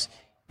 because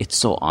it's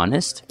so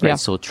honest, right?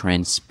 So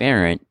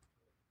transparent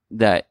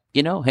that,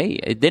 hey,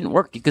 it didn't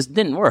work because it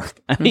didn't work.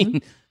 I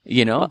mean,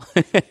 you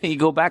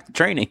go back to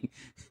training.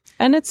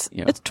 And it's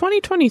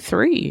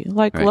 2023.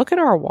 Like, look at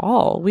our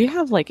wall. We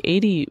have like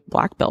 80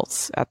 black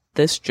belts at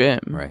this gym.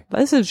 Right.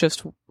 This is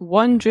just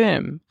one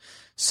gym.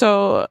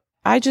 So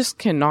I just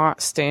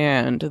cannot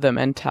stand the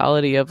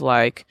mentality of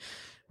like,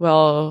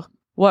 well,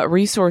 what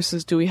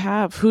resources do we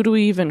have? Who do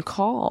we even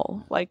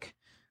call? Like,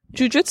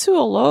 jiu-jitsu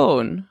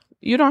alone,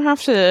 you don't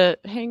have to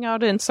hang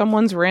out in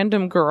someone's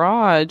random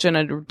garage in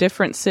a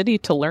different city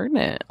to learn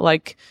it.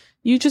 Like,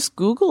 you just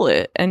Google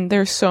it, and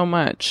there's so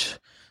much.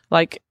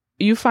 Like,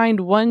 you find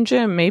one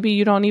gym, maybe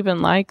you don't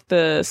even like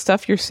the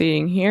stuff you're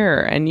seeing here,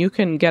 and you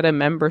can get a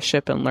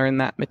membership and learn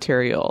that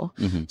material.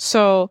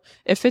 So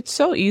if it's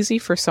so easy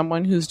for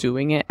someone who's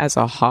doing it as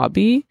a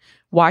hobby,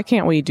 Why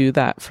can't we do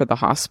that for the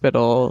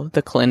hospital,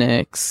 the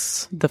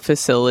clinics, the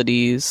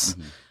facilities?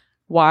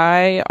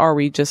 Why are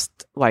we just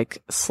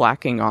like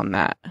slacking on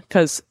that?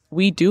 Because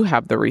we do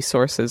have the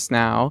resources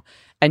now,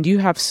 and you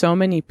have so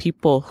many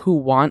people who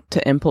want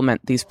to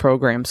implement these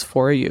programs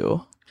for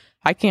you.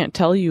 I can't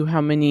tell you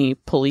how many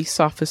police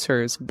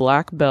officers,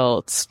 black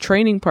belts,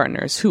 training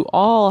partners who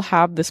all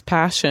have this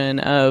passion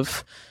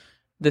of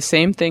the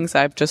same things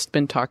I've just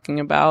been talking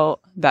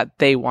about that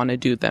they want to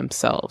do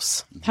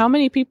themselves. How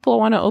many people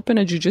want to open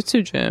a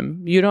jiu-jitsu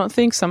gym? You don't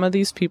think some of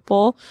these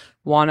people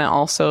want to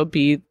also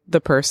be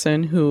the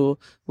person who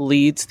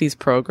leads these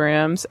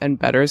programs and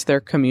betters their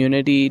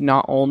community,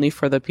 not only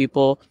for the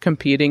people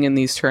competing in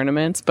these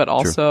tournaments, but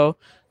also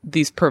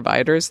these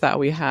providers that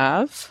we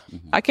have?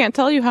 I can't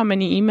tell you how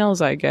many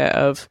emails I get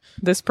of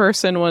this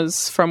person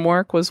was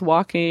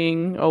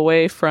walking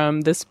away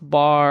from this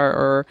bar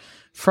or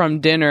from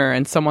dinner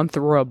and someone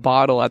threw a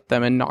bottle at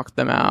them and knocked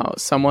them out.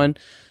 Someone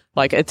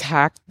like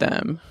attacked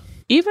them.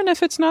 Even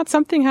if it's not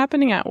something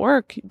happening at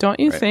work, don't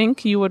you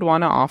think you would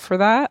want to offer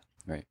that?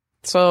 Right.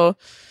 So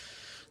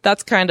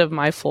that's kind of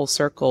my full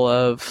circle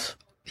of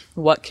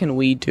what can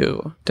we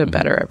do to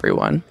better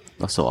everyone.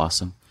 That's so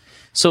awesome.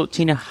 So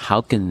Tina,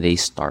 how can they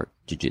start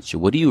jiu-jitsu?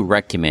 What do you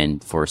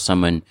recommend for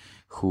someone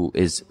who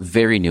is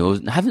very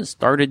new, haven't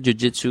started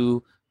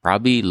jiu-jitsu,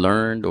 probably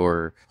learned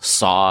or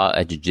saw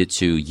a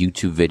jiu-jitsu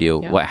YouTube video,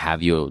 what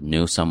have you,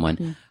 knew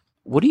someone.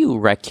 What do you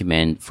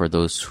recommend for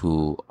those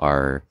who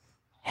are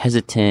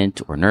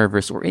hesitant or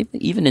nervous or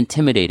even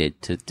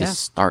intimidated to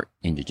start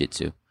in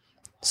jiu-jitsu?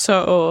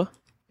 So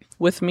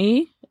with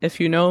me, if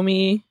you know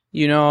me,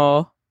 you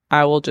know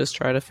I will just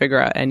try to figure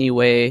out any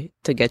way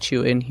to get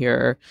you in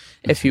here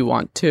if you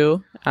want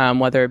to,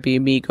 whether it be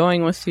me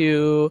going with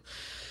you,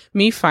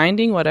 me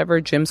finding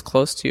whatever gym's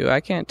close to you. I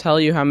can't tell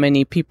you how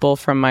many people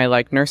from my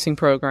like nursing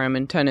program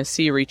in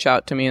Tennessee reach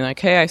out to me and like,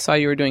 hey, I saw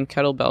you were doing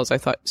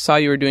kettlebells. Saw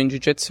you were doing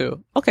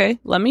jiu-jitsu. Okay,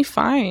 let me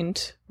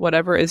find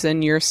whatever is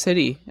in your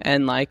city.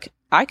 And like,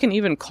 I can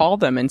even call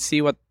them and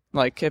see what,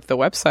 like, if the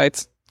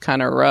website's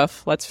kind of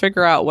rough, let's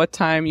figure out what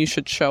time you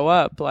should show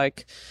up.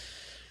 Like,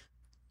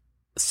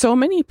 so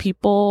many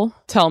people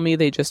tell me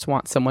they just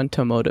want someone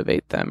to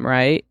motivate them,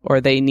 right? Or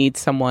they need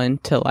someone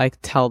to like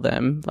tell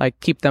them, like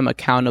keep them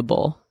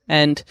accountable.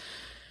 And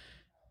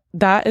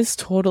that is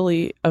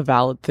totally a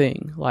valid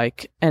thing.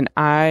 Like, and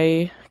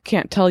I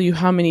can't tell you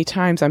how many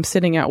times I'm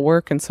sitting at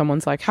work and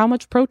someone's like, how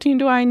much protein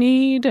do I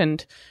need?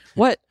 And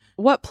what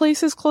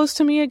place is close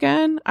to me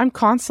again? I'm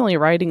constantly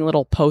writing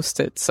little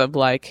post-its of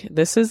like,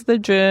 this is the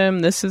gym,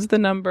 this is the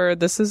number,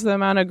 this is the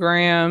amount of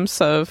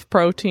grams of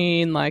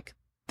protein. Like,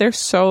 there's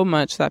so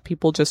much that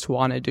people just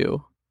want to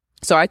do.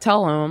 So I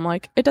tell them, I'm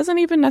like, it doesn't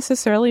even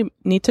necessarily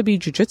need to be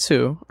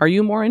jiu-jitsu. Are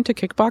you more into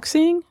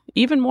kickboxing?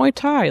 Even Muay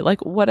Thai,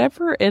 like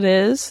whatever it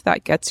is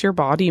that gets your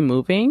body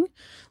moving.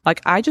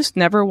 Like, I just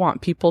never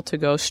want people to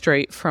go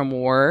straight from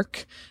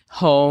work,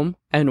 home,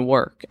 and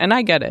work. And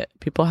I get it.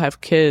 People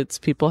have kids,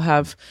 people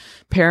have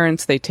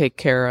parents they take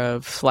care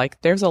of.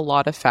 Like, there's a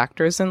lot of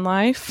factors in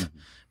life,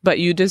 but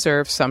you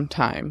deserve some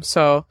time.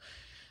 So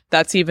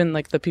that's even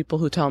like the people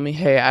who tell me,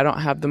 hey, I don't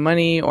have the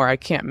money or I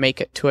can't make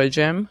it to a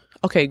gym.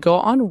 Okay, go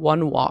on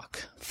one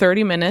walk,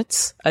 30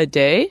 minutes a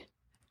day.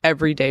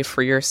 Every day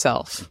for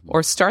yourself,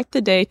 or start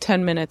the day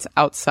 10 minutes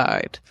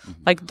outside.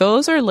 Like,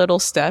 those are little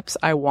steps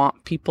I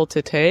want people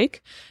to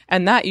take.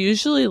 And that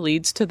usually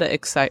leads to the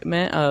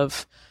excitement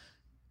of,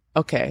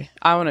 okay,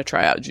 I want to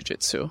try out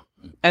jiu-jitsu.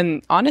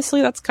 And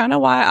honestly, that's kind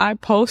of why I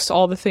post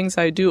all the things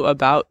I do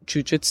about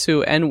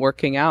jiu-jitsu and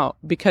working out,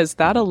 because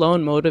that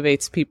alone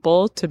motivates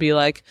people to be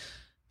like,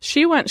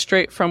 she went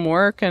straight from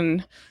work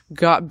and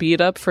got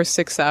beat up for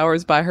 6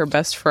 hours by her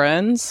best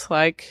friends.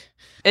 Like,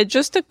 it's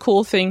just a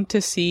cool thing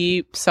to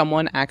see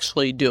someone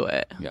actually do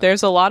it. Yeah.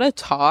 There's a lot of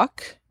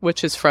talk,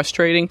 which is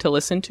frustrating to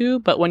listen to,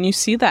 but when you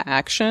see the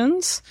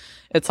actions,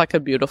 it's like a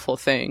beautiful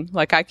thing.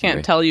 Like, I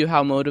can't tell you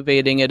how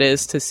motivating it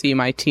is to see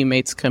my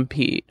teammates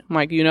compete. I'm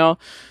like, you know,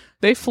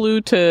 they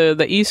flew to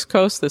the East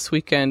Coast this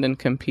weekend and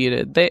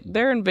competed.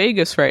 They're in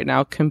Vegas right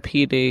now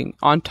competing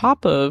on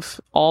top of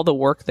all the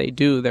work they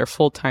do, their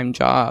full-time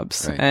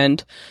jobs. Right.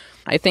 And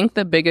I think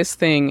the biggest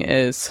thing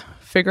is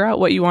figure out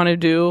what you want to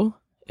do.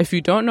 If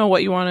you don't know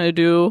what you want to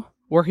do,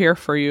 we're here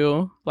for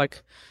you.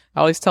 Like, I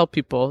always tell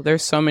people,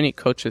 there's so many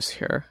coaches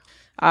here.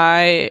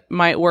 I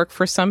might work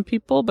for some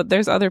people, but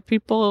there's other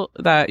people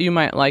that you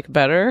might like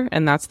better.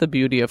 And that's the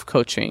beauty of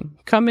coaching.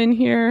 Come in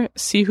here,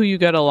 see who you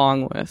get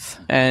along with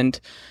and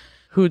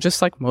who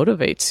just like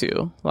motivates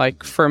you.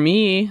 Like, for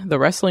me, the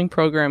wrestling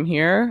program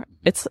here,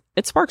 it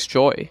sparks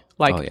joy.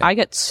 Like, I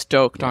get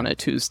stoked on a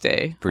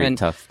Tuesday. Pretty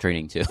tough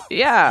training too.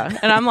 Yeah.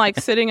 And I'm like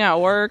sitting at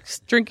work,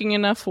 drinking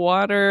enough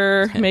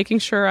water, making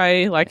sure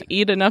I like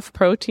eat enough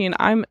protein.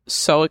 I'm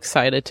so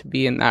excited to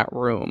be in that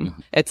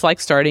room. It's like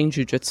starting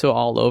jiu-jitsu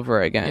all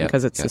over again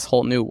because it's this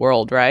whole new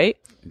world, right?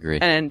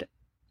 Agreed. And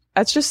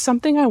that's just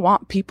something I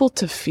want people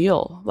to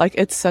feel. Like,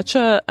 it's such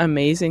a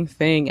amazing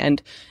thing.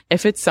 And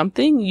if it's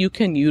something you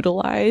can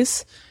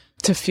utilize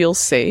to feel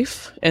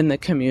safe in the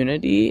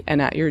community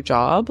and at your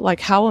job, like,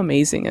 how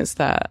amazing is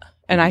that?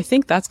 And I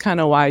think that's kind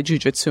of why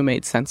jiu-jitsu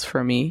made sense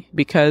for me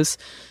because,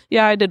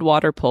 yeah, I did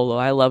water polo.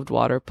 I loved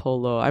water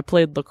polo. I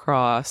played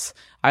lacrosse.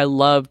 I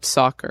loved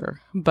soccer.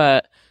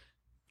 But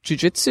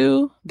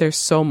jiu-jitsu, there's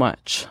so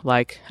much.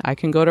 Like, I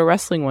can go to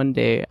wrestling one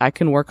day. I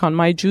can work on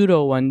my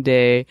judo one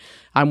day.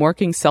 I'm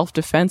working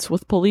self-defense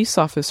with police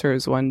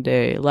officers one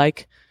day.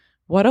 Like,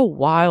 what a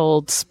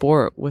wild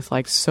sport with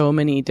like so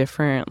many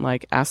different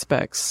like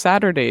aspects.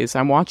 Saturdays,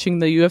 I'm watching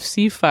the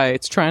UFC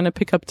fights, trying to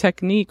pick up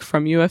technique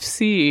from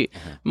UFC.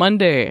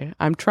 Monday,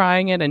 I'm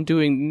trying it and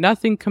doing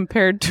nothing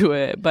compared to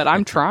it, but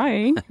I'm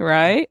trying,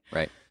 right?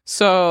 Right.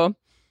 So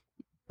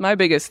my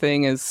biggest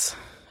thing is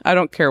I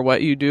don't care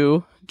what you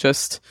do,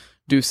 just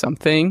do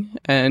something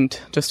and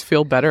just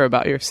feel better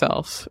about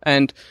yourself.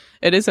 And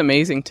it is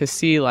amazing to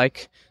see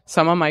like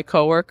some of my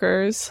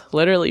coworkers,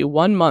 literally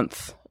 1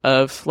 month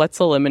of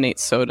let's eliminate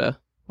soda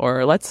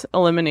or let's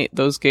eliminate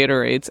those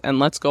Gatorades and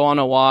let's go on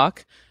a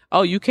walk.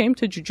 Oh, you came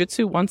to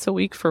jiu-jitsu once a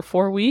week for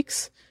 4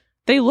 weeks?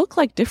 They look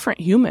like different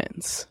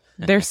humans.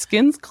 Their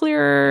skin's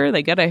clearer.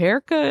 They get a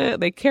haircut.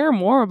 They care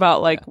more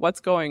about like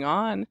what's going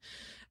on.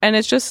 And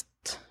it's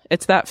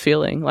that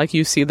feeling like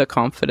you see the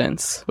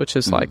confidence, which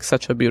is like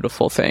such a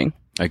beautiful thing.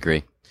 I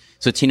agree.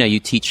 So Tina,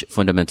 you teach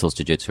fundamentals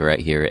jiu-jitsu right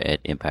here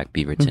at Impact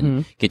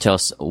Beaverton. Can you tell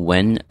us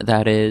when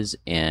that is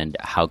and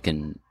how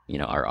can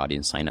our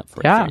audience sign up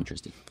for it if they're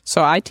interested?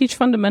 So I teach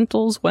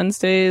fundamentals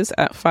Wednesdays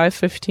at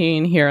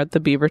 5:15 here at the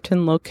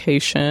Beaverton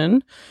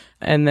location.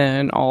 And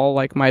then all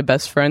like my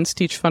best friends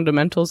teach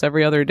fundamentals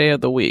every other day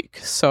of the week.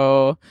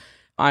 So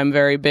I'm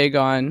very big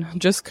on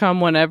just come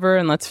whenever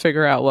and let's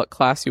figure out what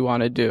class you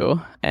want to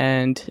do.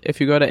 And if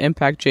you go to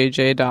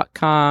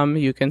impactjj.com,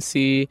 you can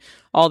see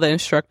all the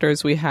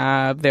instructors we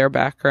have, their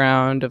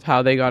background of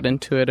how they got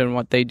into it and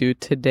what they do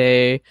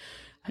today.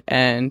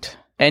 And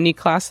any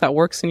class that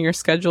works in your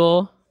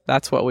schedule,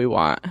 that's what we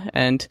want.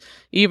 And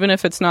even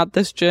if it's not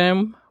this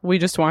gym, we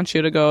just want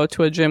you to go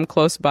to a gym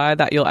close by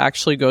that you'll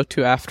actually go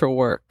to after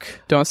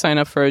work. Don't sign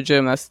up for a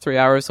gym that's 3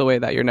 hours away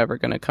that you're never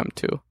going to come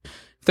to.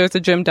 If there's a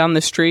gym down the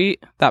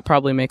street, that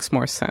probably makes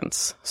more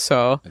sense.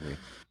 So,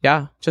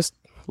 yeah, just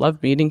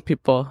love meeting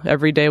people.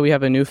 Every day we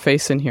have a new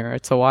face in here.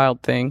 It's a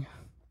wild thing.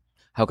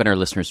 How can our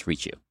listeners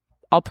reach you?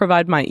 I'll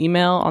provide my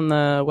email on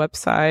the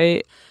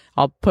website.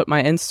 I'll put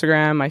my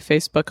Instagram, my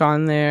Facebook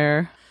on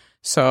there.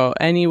 So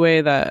any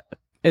way that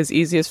is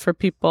easiest for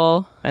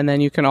people. And then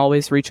you can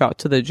always reach out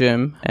to the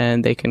gym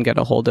and they can get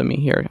a hold of me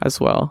here as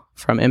well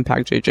from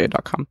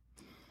impactjj.com.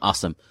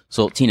 Awesome.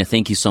 So Tina,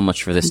 thank you so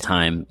much for this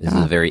time. This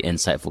is a very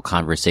insightful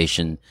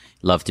conversation.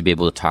 Love to be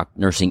able to talk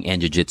nursing and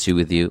jiu-jitsu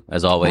with you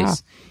as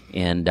always.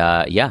 And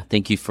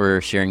thank you for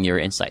sharing your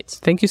insights.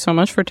 Thank you so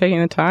much for taking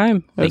the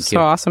time. It was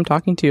so awesome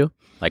talking to you.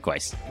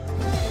 Likewise.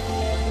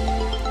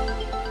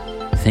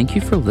 Thank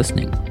you for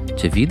listening.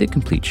 To view the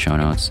complete show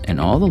notes and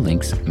all the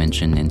links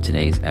mentioned in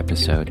today's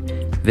episode,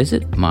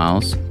 visit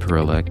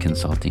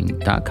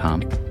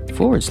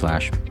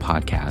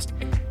milesparillaconsulting.com/podcast.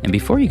 And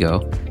before you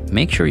go,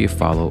 make sure you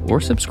follow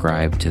or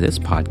subscribe to this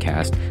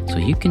podcast so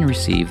you can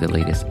receive the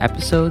latest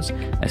episodes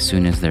as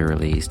soon as they're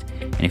released.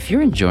 And if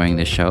you're enjoying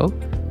the show,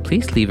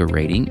 please leave a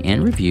rating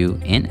and review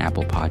in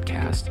Apple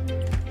Podcast.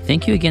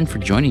 Thank you again for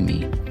joining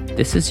me.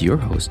 This is your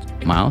host,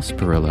 Miles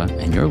Parilla,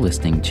 and you're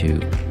listening to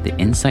The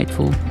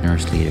Insightful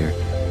Nurse Leader.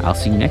 I'll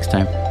see you next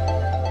time.